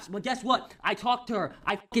get the laughs. But guess what? I talked to her.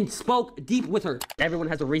 I fucking spoke deep with her. Everyone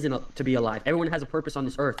has a reason to be alive. Everyone has a purpose on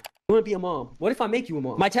this earth. You want to be a mom. What if I make you a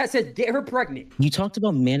mom? My chat says, get her pregnant. You talked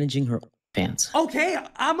about managing her fans. Okay,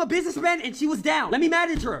 I'm a businessman and she was down. Let me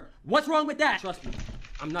manage her. What's wrong with that? Trust me,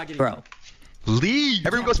 I'm not getting... Bro. Leave.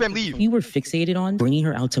 Everyone go spam leave. You were fixated on bringing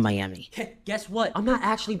her out to Miami. Guess what? I'm not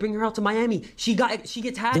actually bringing her out to Miami. She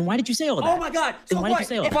gets hacked. Then why did you say all that? Oh my god. So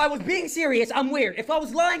what? If I was being serious, I'm weird. If I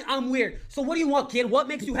was lying, I'm weird. So what do you want, kid? What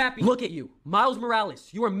makes you happy? Look at you. Miles Morales.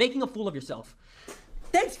 You are making a fool of yourself.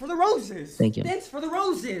 Thanks for the roses. Thank you. Thanks for the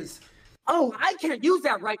roses. Oh, I can't use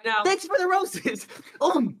that right now. Thanks for the roses.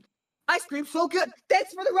 Ice cream so good.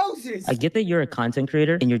 Thanks for the roses. I get that you're a content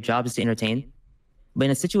creator and your job is to entertain. But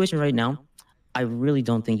in a situation right now, I really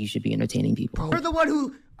don't think you should be entertaining people. You're the one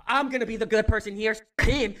who I'm gonna be the good person here.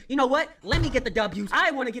 Him. You know what? Let me get the W's.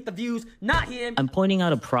 I want to get the views, not him. I'm pointing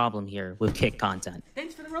out a problem here with kick content.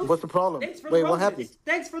 Thanks for the roses. What's the problem? Thanks for Wait, the roses. what happened?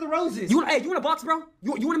 Thanks for the roses. You want a box, bro?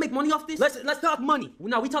 You want to make money off this? Let's talk money.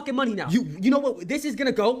 No, we talking money now. You know what? This is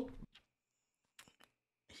gonna go.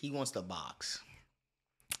 He wants to box.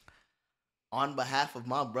 On behalf of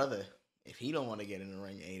my brother, if he don't want to get in the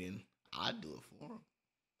ring, Aiden, I'd do it for him.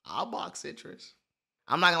 I'll box Citrus.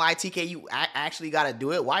 I'm not gonna lie, TK, you actually gotta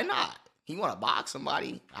do it. Why not? He wanna box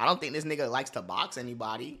somebody. I don't think this nigga likes to box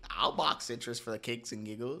anybody. I'll box Citrus for the kicks and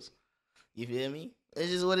giggles. You feel me?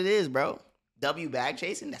 It's just what it is, bro. W bag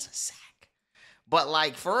chasing, that's a sack. But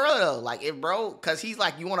like for real though, like if bro, cause he's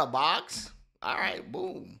like, you wanna box? All right,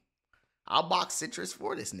 boom. I'll box Citrus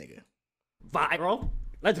for this nigga. Viral.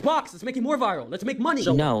 Let's box. Let's make it more viral. Let's make money.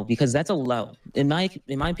 No, because that's a low. In my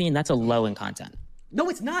opinion, that's a low in content. No,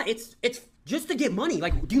 it's not. It's just to get money.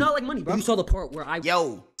 Like, do you not like money, bro? You saw the part where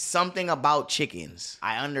Yo, something about chickens.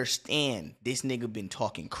 I understand this nigga been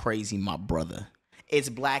talking crazy, my brother. It's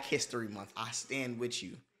Black History Month. I stand with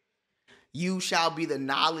you. You shall be the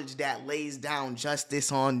knowledge that lays down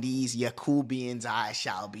justice on these Yakubians. I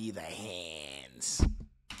shall be the hands.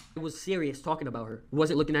 I was serious talking about her.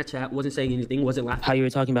 Wasn't looking at chat, wasn't saying anything, wasn't laughing. How you were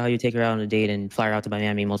talking about how you take her out on a date and fly her out to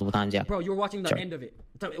Miami multiple times, yeah. Bro, you were watching the end of it.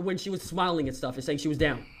 When she was smiling and stuff and saying she was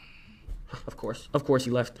down. Of course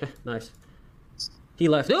he left. Nice. He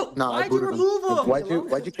left. No, why'd you remove him?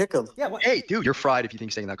 Why'd you kick him? Yeah, hey, dude, you're fried if you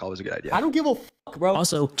think saying that call was a good idea. I don't give a fuck, bro.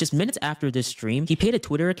 Also, just minutes after this stream, he paid a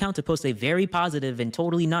Twitter account to post a very positive and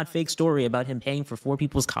totally not fake story about him paying for 4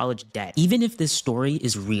 people's college debt. Even if this story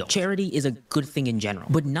is real, charity is a good thing in general,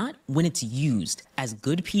 but not when it's used as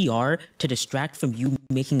good PR to distract from you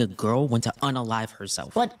making a girl want to unalive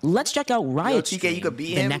herself. But let's check out Riot's TK, you could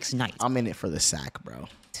beat the him next night. I'm in it for the sack, bro.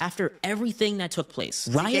 After everything that took place,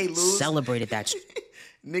 Riot celebrated that.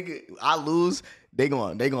 Nigga, I lose. They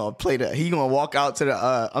gonna play the. He gonna walk out to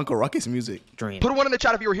the Uncle Ruckus music. Dream. Put a 1 in the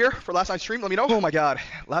chat if you were here for last night's stream. Let me know. Oh my god,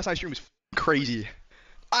 last night's stream was crazy.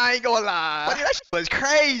 I ain't gonna lie. But that shit was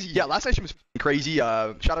crazy. Yeah, last night's stream was crazy.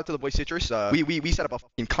 Shout out to the boy Citrus. We set up a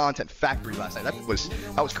fucking content factory last night. That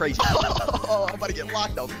was crazy. Oh, I'm about to get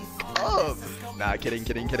locked up. Oh. Nah, kidding.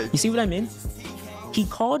 You see what I mean? He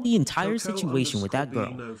called the entire situation with that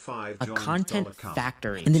girl a content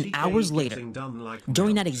factory. And then hours later,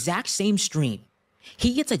 during that exact same stream,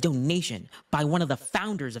 he gets a donation by one of the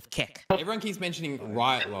founders of Kick. Everyone keeps mentioning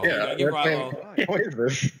Riot Law. Yeah, what is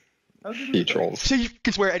this? He trolls. So you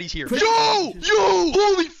can swear Eddie's here. Yo,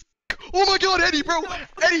 holy oh my god, Eddie, bro,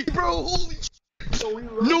 holy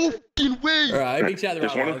no fucking way. Alright, big shout out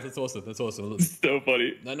to Riot Law. That's awesome. It's so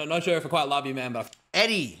funny. No, not sure if I quite love you, man, but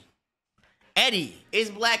Eddie, it's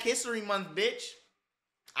Black History Month, bitch.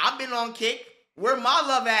 I've been on Kick. Where my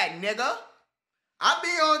love at, nigga? I be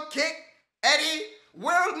on Kick. Eddie,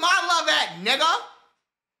 where's my love at, nigga?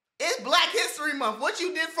 It's Black History Month. What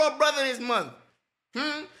you did for a brother this month?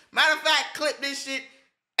 Matter of fact, clip this shit.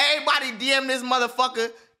 Everybody DM this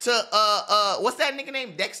motherfucker to what's that nigga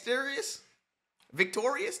name? Dexter,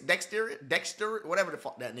 whatever the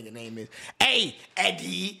fuck that nigga name is. Hey,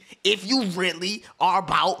 Eddie, if you really are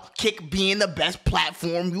about Kick being the best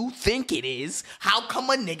platform you think it is, how come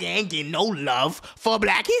a nigga ain't getting no love for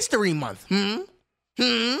Black History Month?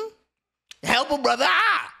 Help a brother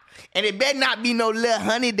out. And it better not be no little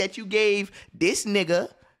honey that you gave this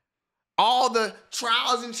nigga. All the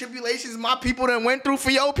trials and tribulations my people done went through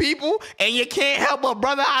for your people, and you can't help a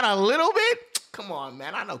brother out a little bit? Come on,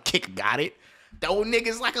 man. I know Kick got it. Those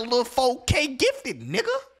niggas like a little 4K gifted,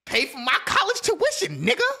 nigga. Pay for my college tuition,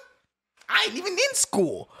 nigga. I ain't even in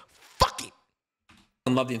school. Fuck it. I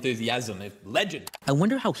love the enthusiasm. Legend. I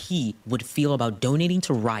wonder how he would feel about donating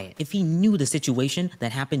to Riot if he knew the situation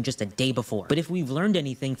that happened just a day before. But if we've learned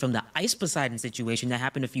anything from the Ice Poseidon situation that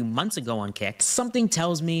happened a few months ago on Kick, something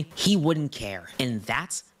tells me he wouldn't care. And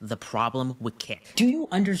that's the problem with Kick. Do you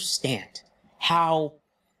understand how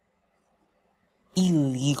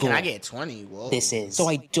illegal Can I get 20? Whoa. this is? So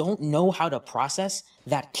I don't know how to process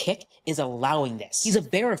that Kick is allowing this. He's a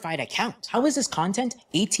verified account. How is this content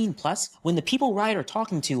 18 plus when the people Riot are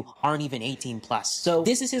talking to aren't even 18 plus? So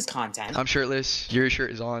this is his content. I'm shirtless. Your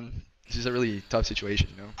shirt is on. This is a really tough situation,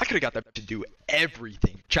 you know? I could have got that to do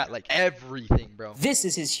everything. Chat, like, everything, bro. This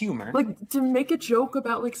is his humor. Like, to make a joke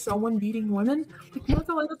about, like, someone beating women? Like, I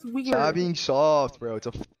feel like that's weird. Stop being soft, bro. It's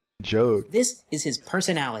a joke. This is his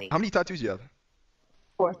personality. How many tattoos do you have?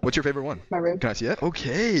 4. What's your favorite one? My rib. Can I see it?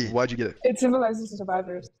 Okay. Why'd you get it? It symbolizes the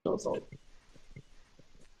survivors. So.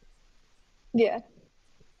 Yeah.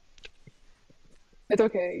 It's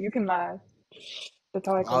okay. You can laugh. That's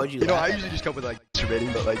how I Why would You know, I usually just come with like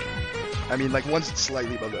rating, but like I mean, like one's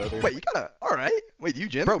slightly above the other. Wait, you gotta. All right. Wait, you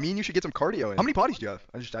gym? Bro, me and you should get some cardio in. How many potties do you have?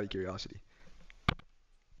 I'm just out of curiosity.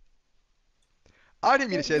 I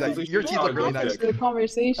didn't mean to say that. Your teeth look really nice. The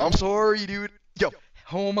conversation. I'm sorry, dude. Yo.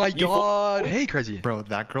 Oh my god. Hey, Crazy. Bro,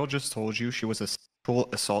 that girl just told you she was a sexual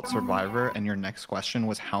assault survivor, and your next question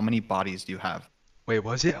was how many bodies do you have? Wait,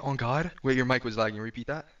 was it? On God? Wait, your mic was lagging. Repeat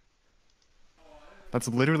that. That's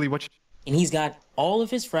literally what. And he's got all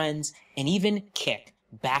of his friends and even Kick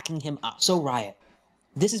backing him up. So Riot,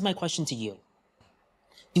 this is my question to you.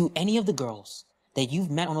 Do any of the girls that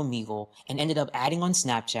you've met on Omegle and ended up adding on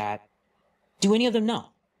Snapchat, do any of them know?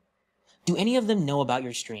 Do any of them know about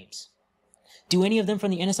your streams? Do any of them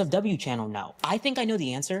from the NSFW channel know? I think I know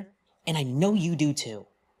the answer, and I know you do too.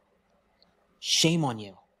 Shame on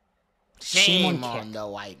you. Shame on on Kick. the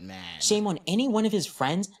white man. Shame on any one of his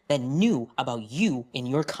friends that knew about you and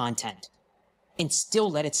your content and still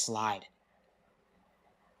let it slide.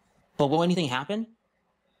 But will anything happen?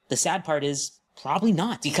 The sad part is probably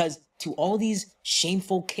not, because to all these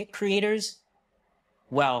shameful Kick creators,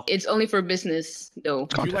 well, It's only for business, though.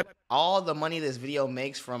 All the money this video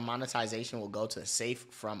makes from monetization will go to Safe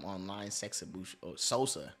from Online Sex Abuse. Oh,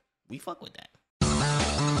 Sosa. We fuck with that.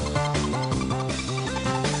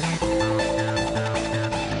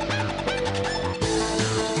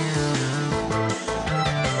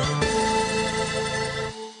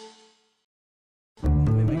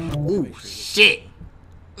 Ooh, shit.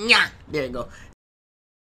 Yeah, there you go.